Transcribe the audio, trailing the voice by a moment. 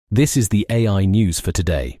This is the AI news for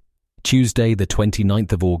today, Tuesday, the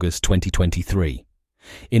 29th of August 2023.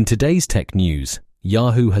 In today's tech news,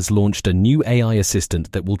 Yahoo has launched a new AI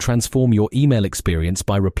assistant that will transform your email experience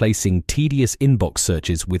by replacing tedious inbox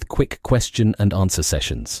searches with quick question and answer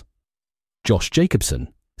sessions. Josh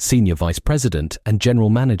Jacobson, Senior Vice President and General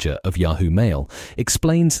Manager of Yahoo Mail,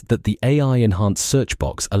 explains that the AI-enhanced search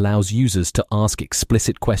box allows users to ask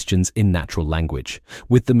explicit questions in natural language,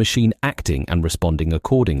 with the machine acting and responding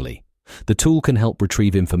accordingly. The tool can help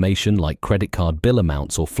retrieve information like credit card bill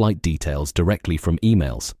amounts or flight details directly from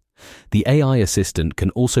emails. The AI assistant can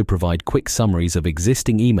also provide quick summaries of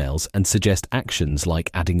existing emails and suggest actions like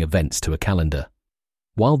adding events to a calendar.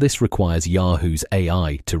 While this requires Yahoo's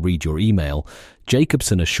AI to read your email,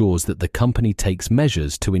 Jacobson assures that the company takes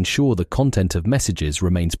measures to ensure the content of messages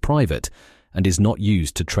remains private and is not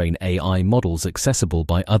used to train AI models accessible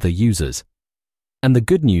by other users. And the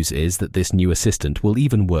good news is that this new assistant will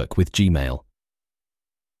even work with Gmail.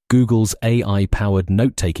 Google's AI-powered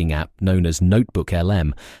note-taking app known as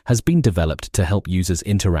NotebookLM has been developed to help users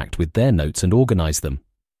interact with their notes and organize them.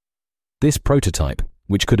 This prototype,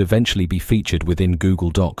 which could eventually be featured within Google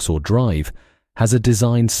Docs or Drive, has a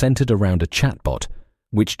design centered around a chatbot,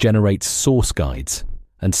 which generates source guides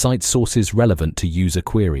and cites sources relevant to user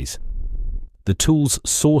queries. The tool's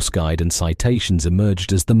source guide and citations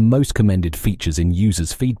emerged as the most commended features in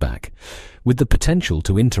users' feedback, with the potential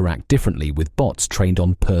to interact differently with bots trained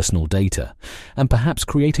on personal data, and perhaps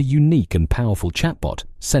create a unique and powerful chatbot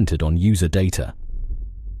centered on user data.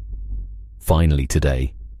 Finally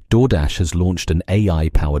today, DoorDash has launched an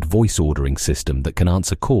AI-powered voice ordering system that can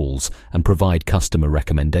answer calls and provide customer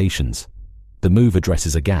recommendations. The move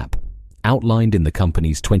addresses a gap outlined in the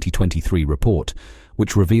company's 2023 report,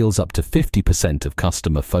 which reveals up to 50% of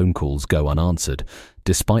customer phone calls go unanswered,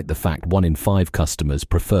 despite the fact 1 in 5 customers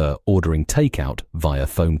prefer ordering takeout via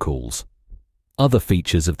phone calls. Other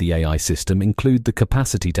features of the AI system include the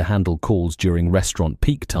capacity to handle calls during restaurant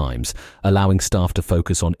peak times, allowing staff to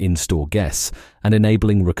focus on in-store guests and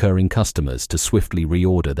enabling recurring customers to swiftly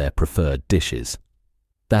reorder their preferred dishes.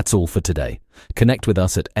 That's all for today. Connect with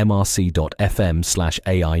us at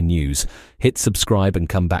mrc.fm/AI news. Hit subscribe and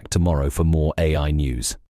come back tomorrow for more AI news.